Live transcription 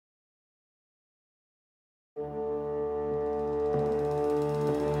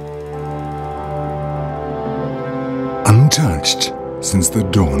untouched since the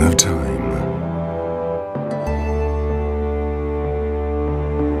dawn of time.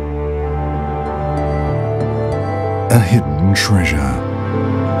 A hidden treasure.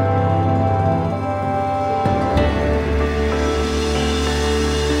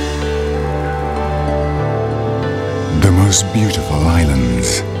 The most beautiful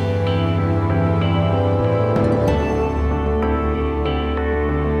islands.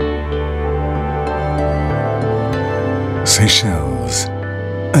 Seychelles,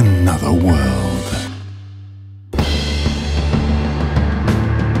 another world.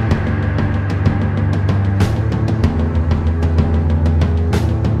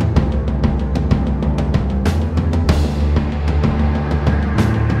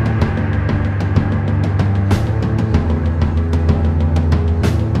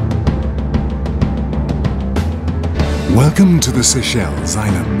 Welcome to the Seychelles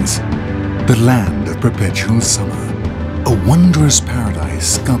Islands, the land of perpetual summer, a wondrous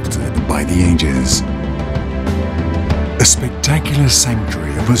paradise sculpted by the ages. A spectacular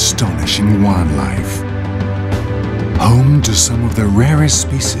sanctuary of astonishing wildlife, home to some of the rarest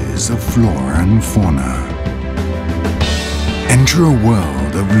species of flora and fauna. Enter a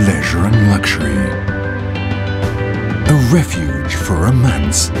world of leisure and luxury, a refuge for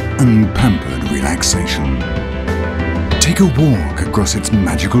romance and pampered relaxation. Take a walk across its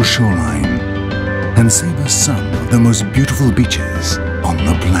magical shoreline and savor some of the most beautiful beaches on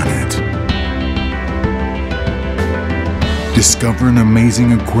the planet. Discover an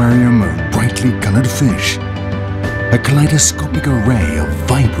amazing aquarium of brightly colored fish, a kaleidoscopic array of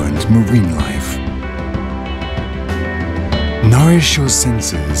vibrant marine life. Nourish your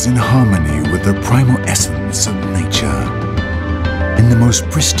senses in harmony with the primal essence of nature in the most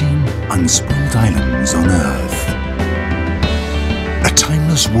pristine, unspoiled islands on Earth. A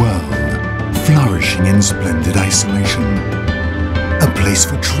timeless world, flourishing in splendid isolation. A place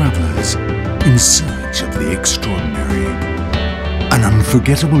for travelers in search of the extraordinary. An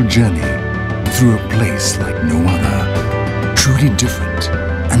unforgettable journey through a place like no other. Truly different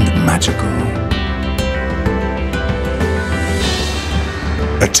and magical.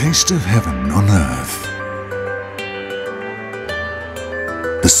 A taste of heaven on earth.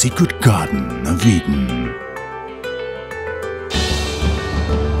 The secret garden of Eden.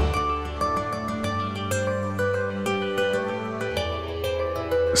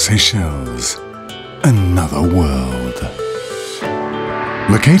 Seychelles, another world.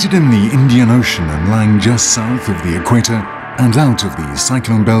 Located in the Indian Ocean and lying just south of the equator and out of the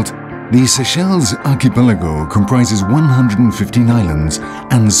cyclone belt, the Seychelles archipelago comprises 115 islands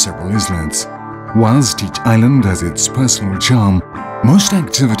and several islets. Whilst each island has its personal charm, most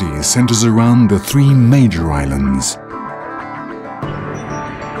activity centers around the three major islands.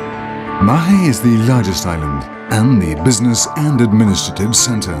 Mahe is the largest island and the business and administrative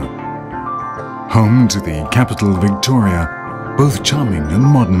center. Home to the capital Victoria, both charming and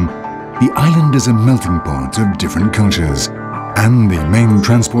modern, the island is a melting pot of different cultures and the main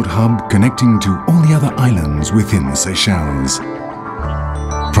transport hub connecting to all the other islands within Seychelles.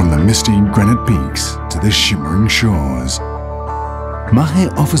 From the misty granite peaks to the shimmering shores, Mahe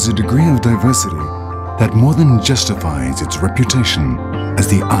offers a degree of diversity that more than justifies its reputation as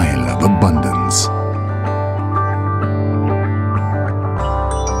the Isle of Abundance.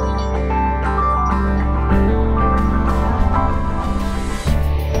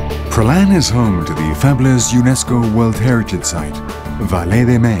 Pralan is home to the fabulous UNESCO World Heritage Site, Vallée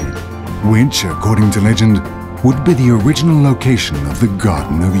des Mets, which, according to legend, would be the original location of the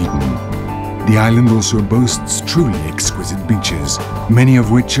Garden of Eden. The island also boasts truly exquisite beaches, many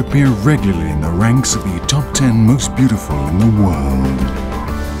of which appear regularly in the ranks of the top 10 most beautiful in the world.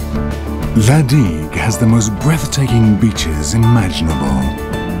 La Digue has the most breathtaking beaches imaginable,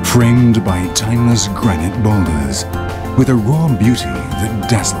 framed by timeless granite boulders, with a raw beauty that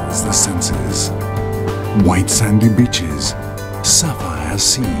dazzles the senses. White sandy beaches, sapphire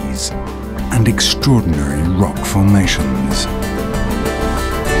seas, and extraordinary rock formations.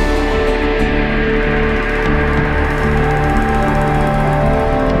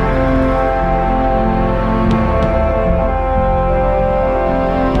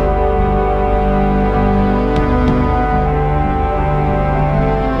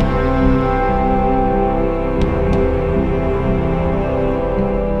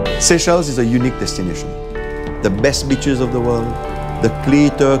 Seychelles is a unique destination. The best beaches of the world, the clear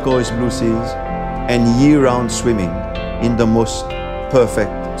turquoise blue seas, and year-round swimming in the most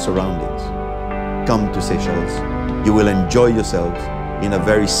perfect surroundings. Come to Seychelles. You will enjoy yourselves in a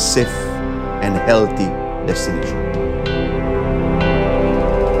very safe and healthy destination.